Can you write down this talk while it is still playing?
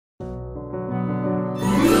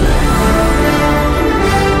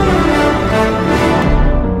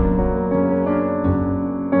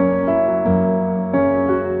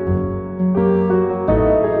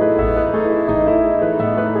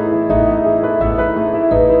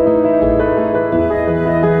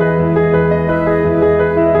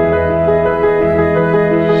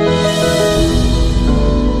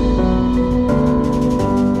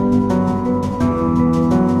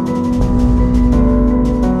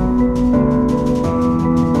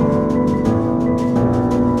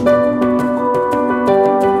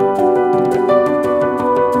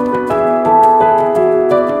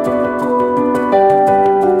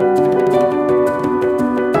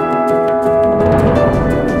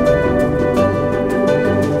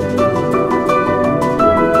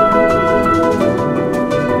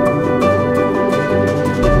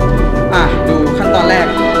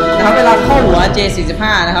RJ-45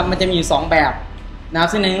 นะครับมันจะมีอยู่2แบบนะครับ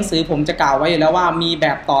ซึ่งในหนังสือผมจะกล่าวไว้อยู่แล้วว่ามีแบ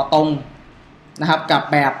บต่อตรงนะครับกับ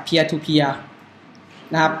แบบ peer to peer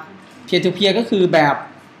นะครับ peer to peer ก็คือแบบ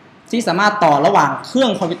ที่สามารถต่อระหว่างเครื่อ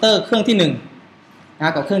งคอมพิวเตอร์เครื่องที่1น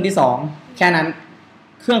ะกับเครื่องที่2แค่นั้น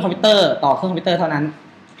เครื่องคอมพิวเตอร์ต่อเครื่องคอมพิวเตอร์เท่านั้น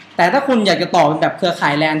แต่ถ้าคุณอยากจะต่อเป็นแบบเครือข่า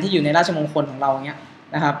ยแลนที่อยู่ในราชมงคลของเราเงี้ย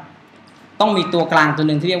นะครับต้องมีตัวกลางตัวห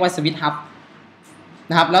นึ่งที่เรียกว่าสวิตช์ฮับ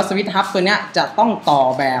นะครับแล้วสวิตช์ฮับตัวเนี้ยจะต้องต่อ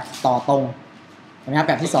แบบต่อตรงนะครับ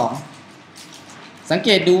แบบที่2สังเก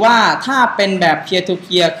ตดูว่าถ้าเป็นแบบ peer to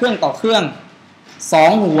peer เครื่องต่อเครื่อง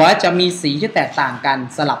2หัวจะมีสีที่แตกต่างกัน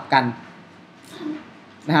สลับกัน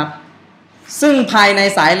นะครับซึ่งภายใน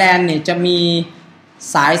สายแลนเนี่ยจะมี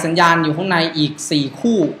สายสัญญาณอยู่ข้างในอีก4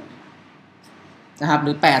คู่นะครับห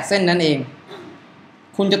รือ8เส้นนั่นเอง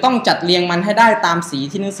คุณจะต้องจัดเรียงมันให้ได้ตามสี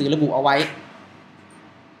ที่หนังสือระบุเอาไว้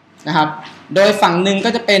นะครับโดยฝั่งหนึ่งก็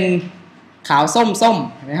จะเป็นขาวส้ม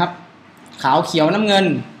นะครับขาวเขียวน้ำเงิน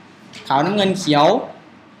ขาวน้ำเงินเขียว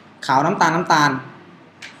ขาวน้ำตาล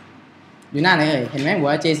อยู่หน้าไหนเอ่ยเห็นไหมหัว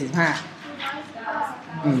RJ-45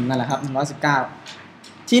 นั่นแหละครับ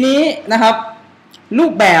119ทีนี้นะครับรู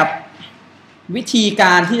ปแบบวิธีก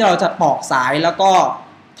ารที่เราจะปอกสายแล้วก็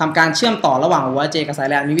ทำการเชื่อมต่อระหว่างหัว RJ กับสาย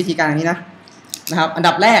แลนมีวิธีการอย่างนี้นะครับอัน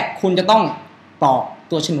ดับแรกคุณจะต้องปอก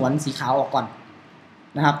ตัวฉนวนสีขาวออกก่อน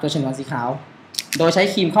นะครับตัวฉนวนสีขาวโดยใช้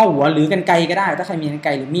ครีมเข้าหัวหรือกรรไกรก็ได้ถ้าใครมีกรรไก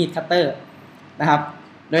รหรือมีดคัตเตอร์นะครับ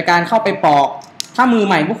โดยการเข้าไปปอกถ้ามือใ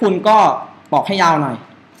หม่พวกคุณก็ปอกให้ยาวหน่อย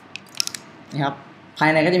นะครับภาย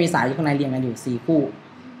ในก็จะมีสายอยู่ข้างในเรียงกันอยู่4คู่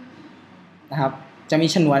นะครับจะมี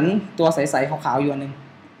ฉนวนตัวใสๆขาวๆอยู่อันนึง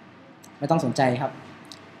ไม่ต้องสนใจครับ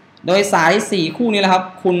โดยสาย4คู่นี้แหละครับ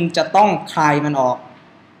คุณจะต้องคลายมันออก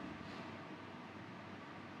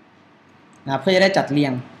นะเพื่อจะได้จัดเรีย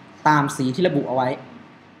งตามสีที่ระบุเอาไว้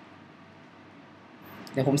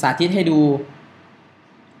เดี๋ยวผมสาธิตให้ดู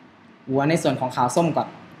หัวในส่วนของขาวส้มก่อน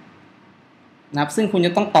นะครับซึ่งคุณจ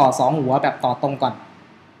ะต้องต่อ2หัวแบบต่อตรงก่อน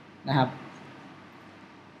นะครับ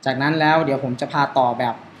จากนั้นแล้วเดี๋ยวผมจะพาต่อแบ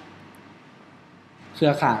บเครื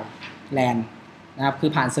อข่ายแลนนะครับคื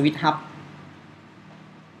อผ่านสวิตช์ฮับ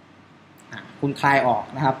คุณคลายออก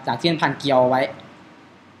นะครับจากที่มันผ่านเกลียวไว้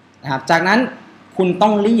นะครับจากนั้นคุณต้อ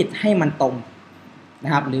งรีดให้มันตรงน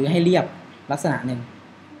ะครับหรือให้เรียบลักษณะหนึ่ง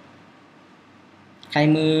ใคร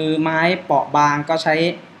มือไม้เปราะบางก็ใช้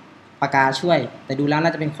ปากกาช่วยแต่ดูแล้วน่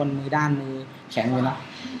าจะเป็นคนมือด้านมือแข็งอยู่น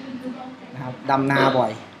ะครับดำนาบ่อ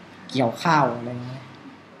ยเกี่ยวข้าวอะไรอย่างเงี้ย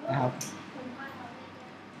นะครับ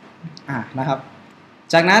นะครับ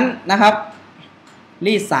จากนั้นนะครับ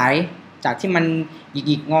รีดสายจากที่มันห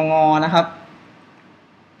ยิกๆงอๆนะครับ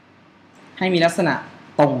ให้มีลักษณะ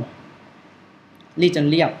ตรงรีดจน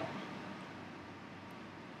เรียบ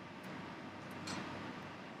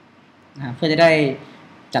เพื่อจะได้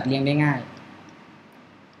จัดเรียงได้ง่าย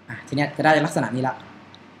ทีนี้จะได้ลักษณะนี้แล้ว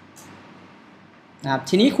นะครับ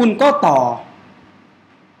ทีนี้คุณก็ต่อ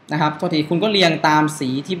นะครับตัวทีคุณก็เรียงตามสี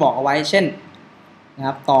ที่บอกเอาไว้เช่นนะค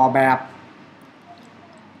รับต่อแบบ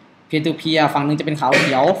peer to peerฝั่งหนึ่งจะเป็นขาวเ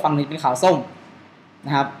ขียวฝั่งหนึ่งเป็นขาวส้มน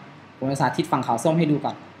ะครับผมจะสาธิตฝั่งขาวส้มให้ดูก่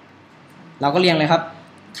อนเราก็เรียงเลยครับ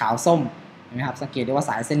ขาวส้มเห็นไหมครับสังเกตได้ว่า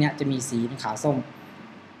สายเส้นนี้จะมีสีเป็นขาวส้ม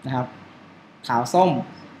นะครับขาวส้ม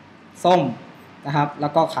นะครับแล้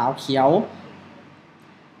วก็ขาวเขียว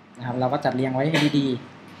นะครับเราก็จัดเรียงไว้ให้ดี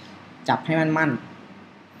ๆจับให้มั่น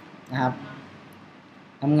ๆนะครับ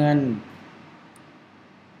น้ำเงิน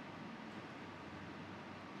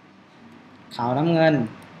ขาวน้ำเงิน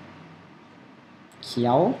เขี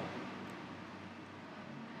ยว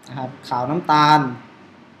นะครับขาวน้ำตาล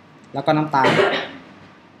แล้วก็น้ำตาล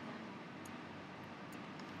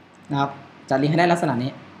นะครับจัดเรียงให้ได้ลักษณะ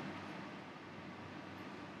นี้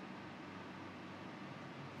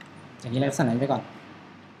อย่างนี้ลักษณะนี้ไปก่อน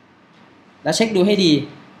แล้วเช็คดูให้ดี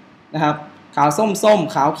นะครับขาวส้ม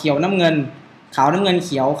ขาวเขียวน้ำเงินขาวน้ำเงินเ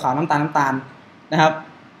ขียวขาวน้ำตาลนะครับ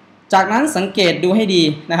จากนั้นสังเกตดูให้ดี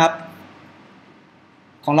นะครับ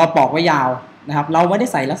ของเราปอกไว้ยาวนะครับเราไม่ได้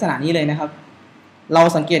ใส่ลักษณะนี้เลยนะครับเรา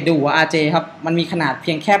สังเกตดูหัว RJ ครับมันมีขนาดเ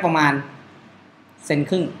พียงแค่ประมาณ1.5 เซน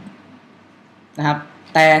นะครับ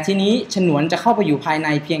แต่ทีนี้ฉนวนจะเข้าไปอยู่ภายใน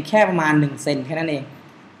เพียงแค่ประมาณ1 เซนแค่นั้นเอง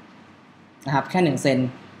นะครับแค่1 เซน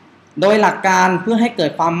โดยหลักการเพื่อให้เกิ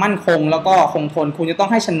ดความมั่นคงแล้วก็คงทนคุณจะต้อง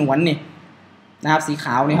ให้ฉนวนนี่นะครับสีข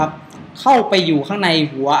าวนี่ครับเข้าไปอยู่ข้างใน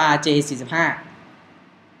หัว RJ-45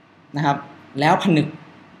 นะครับแล้วผนึก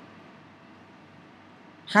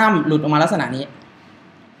ห้ามหลุดออกมาลักษณะนี้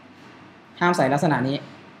ห้ามใส่ลักษณะนี้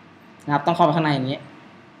นะครับต้องเข้าไปข้างในอย่างนี้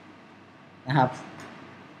นะครับ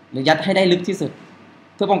หรือยัดให้ได้ลึกที่สุด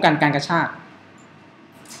เพื่อป้องกันการกระชาก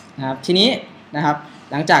นะครับทีนี้นะครับ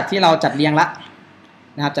หลังจากที่เราจัดเรียงละ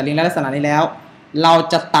นะครับจัดเรียงลักษณะนี้แล้ว เรา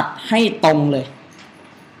จะตัดให้ตรงเลย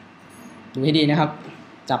ดูให้ดีนะครับ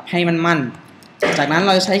จับให้มันมั่นจากนั้นเร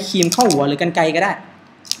าจะใช้ครีมเข้าหัวหรือกรรไกรก็ได้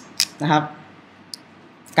นะครับ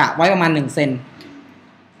กะไว้ประมาณ1 เซน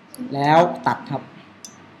แล้วตัดครับ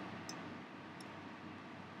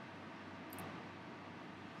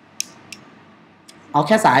เอาแ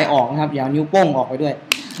ค่สายออกนะครับอย่านิ้วโป้งออกไปด้วย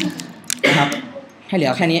นะครับให้เหลื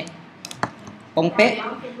อแค่นี้ตรงเป๊ะ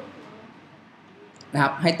นะครั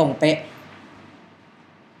บให้ตรงเป๊ะ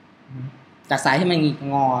จากสายที่มัน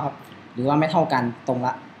งอครับหรือว่าไม่เท่ากันตรงล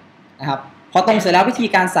ะนะครับพอตรงเสร็จแล้ววิธี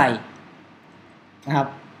การใส่นะครับ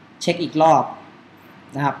เช็คอีกรอบ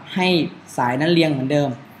นะครับให้สายนั้นเรียงเหมือนเดิม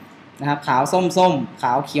นะครับขาวส้มข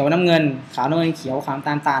าวเขียวน้ำเงินขาวน้ำเงินเขียวขาวน้ำ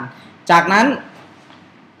ตาลจากนั้น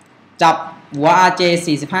จับหัว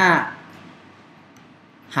RJ-45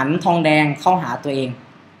 หันทองแดงเข้าหาตัวเอง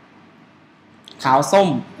ขาวส้ม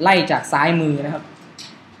ไล่จากซ้ายมือนะครับ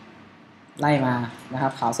ไล่มานะครั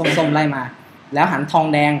บขาวส้มไล่มาแล้วหันทอง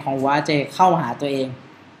แดงของหัว RJ เข้าหาตัวเอง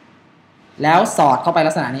แล้วสอดเข้าไป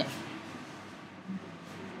ลักษณะนี้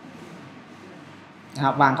นะค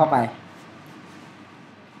รับวางเข้าไป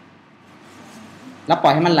แล้วปล่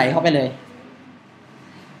อยให้มันไหลเข้าไปเลย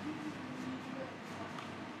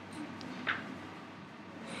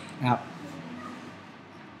นะครับ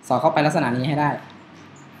สอดเข้าไปลักษณะนี้ให้ได้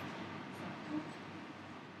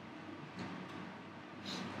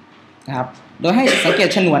นะครับโดยให้สังเกต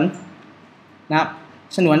ฉนวนนะครับ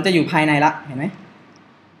ฉนวนจะอยู่ภายในละเห็นไหม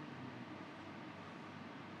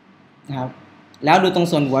นะครับแล้วดูตรง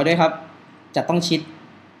ส่วนหัวด้วยครับจะต้องชิด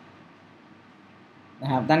นะ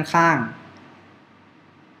ครับด้านข้าง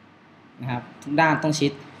นะครับทุกด้านต้องชิ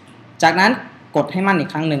ดจากนั้นกดให้มั่นอีก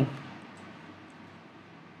ครั้งหนึ่ง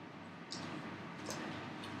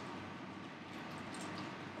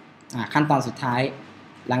ขั้นตอนสุดท้าย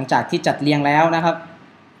หลังจากที่จัดเรียงแล้วนะครับ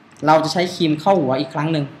เราจะใช้ครีมเข้าหัวอีกครั้ง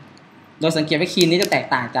หนึ่งโดยสังเกตว่าครีมนี้จะแตก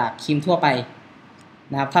ต่างจากครีมทั่วไป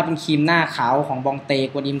นะครับถ้าเป็นครีมหน้าขาวของบองเต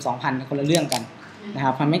กวนอิม 2000คนละเรื่องกันนะค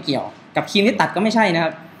รับมันไม่เกี่ยวกับครีมที่ตัดก็ไม่ใช่นะครั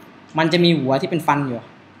บมันจะมีหัวที่เป็นฟันอยู่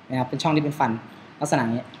นะครับเป็นช่องที่เป็นฟันลักษณะ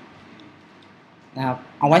นี้นะครับ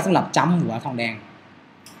เอาไว้สำหรับจ้ำหัวทองแดง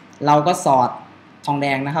เราก็สอดทองแด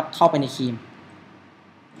งนะครับเข้าไปในครีม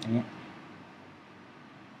อย่างนี้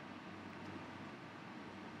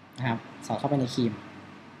นะครับสอดเข้าไปในครีม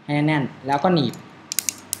ให้แน่นแล้วก็หนีบ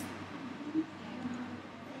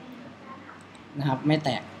นะครับไม่แต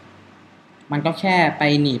กมันก็แค่ไป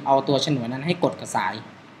หนีบเอาตัวฉนวนนั้นให้กดกับสาย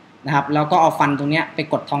นะครับแล้วก็เอาฟันตรงนี้ไป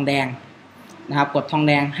กดทองแดงนะครับกดทองแ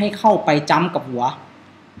ดงให้เข้าไปจ้ำกับหัว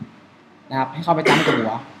นะครับให้เข้าไปจ้ำกับหั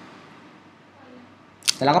ว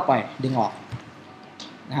เสร็จแล้วก็ปล่อยดึงออก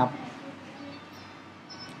นะครับ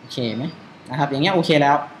โอเคไหมนะครับอย่างเงี้ยโอเคแ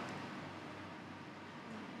ล้ว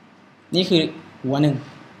นี่คือหัวหนึ่ง